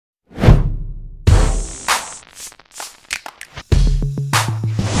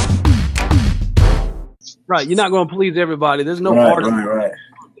Right. You're not going to please everybody. There's no Right, artist right.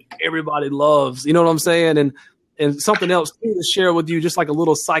 everybody loves. You know what I'm saying? And something else too to share with you, just like a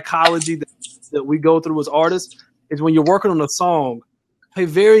little psychology that we go through as artists, is when you're working on a song, pay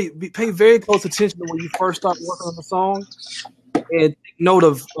very close attention to when you first start working on the song, and take note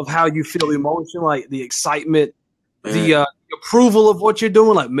of how you feel the emotion, like the excitement, the approval of what you're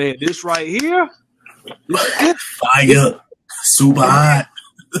doing. Like, man, this right here, this is it. Fire, super hot.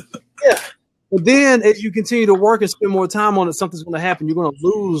 Yeah. But then as you continue to work and spend more time on it, something's going to happen. You're going to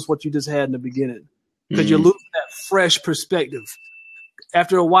lose what you just had in the beginning because you're losing that fresh perspective.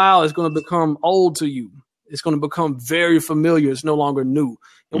 After a while, it's going to become old to you. It's going to become very familiar. It's no longer new.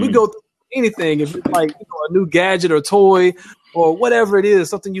 And we go through anything. If it's like a new gadget or toy or whatever it is,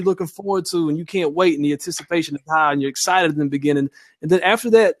 something you're looking forward to and you can't wait and the anticipation is high and you're excited in the beginning. And then after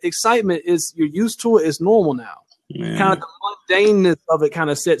that excitement you're used to it, it's normal now. Man. Kind of the mundaneness of it kind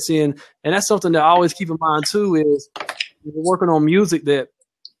of sets in. And that's something that I always keep in mind too, is when we're working on music, that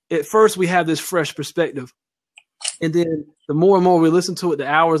at first we have this fresh perspective. And then the more and more we listen to it, the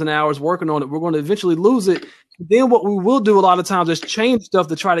hours and hours working on it, we're going to eventually lose it. Then what we will do a lot of times is change stuff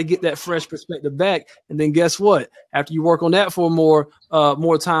to try to get that fresh perspective back. And then guess what? After you work on that for more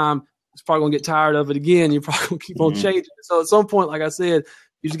time, it's probably going to get tired of it again. You're probably going to keep on changing. So at some point, like I said,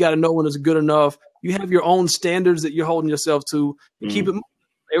 you just got to know when it's good enough. You have your own standards that you're holding yourself to. Keep it moving.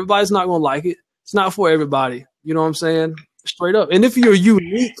 Everybody's not going to like it. It's not for everybody. You know what I'm saying? Straight up. And if you're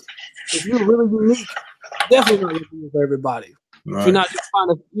unique, if you're really unique, definitely not going to be for everybody. Right. If you're not just trying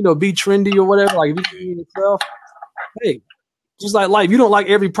to, be trendy or whatever, like if you're yourself, hey, just like life, you don't like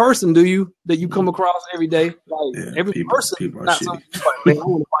every person, do you? That you come across every day. Like every person, not something like, man, I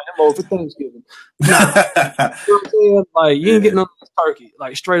want to fight him over for Thanksgiving. You know what I'm saying? Like you ain't getting no turkey,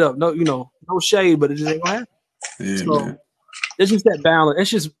 like straight up. No, no shade, but it just ain't gonna happen. Yeah, so it's just that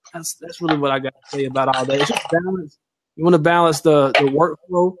balance. That's really what I got to say about all that. It's just balance. You want to balance the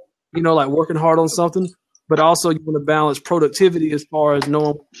workflow, like working hard on something, but also you want to balance productivity as far as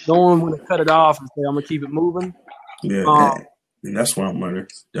knowing when to cut it off and say I'm gonna keep it moving. Yeah. And that's what I'm learning.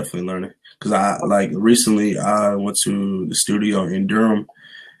 Definitely learning. Because recently I went to the studio in Durham.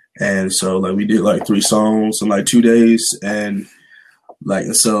 And so we did 3 songs in 2 days. And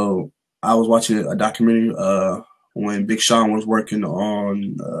so I was watching a documentary when Big Sean was working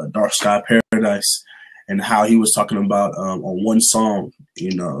on Dark Sky Paradise, and how he was talking about on one song, he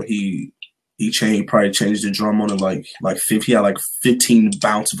probably changed the drum on it he had 15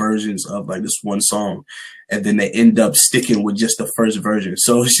 bounce versions of this one song, and then they end up sticking with just the first version.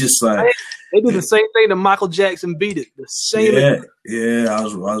 So it's just they did the same thing to Michael Jackson Beat It. The same. Yeah.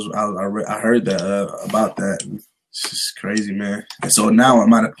 I heard that about that. It's just crazy, man. And so now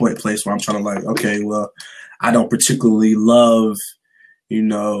I'm at a place where I'm trying to okay, well, I don't particularly love. It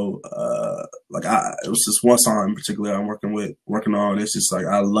was this one song in particular I'm working on. It's just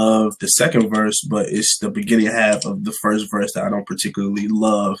I love the second verse, but it's the beginning half of the first verse that I don't particularly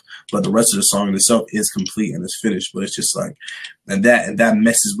love. But the rest of the song in itself is complete and it's finished. But it's just and that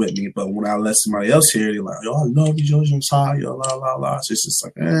messes with me. But when I let somebody else hear it, they're like, "Yo, I love you, George. I'm sorry, yo, la la la." So it's just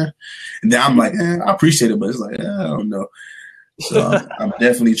And then I'm I appreciate it, but it's I don't know. So I'm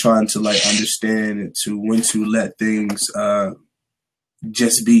definitely trying to understand when to let things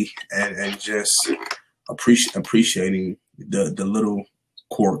just be and just appreciating the little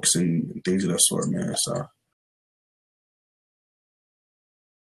quirks and things of that sort, man. So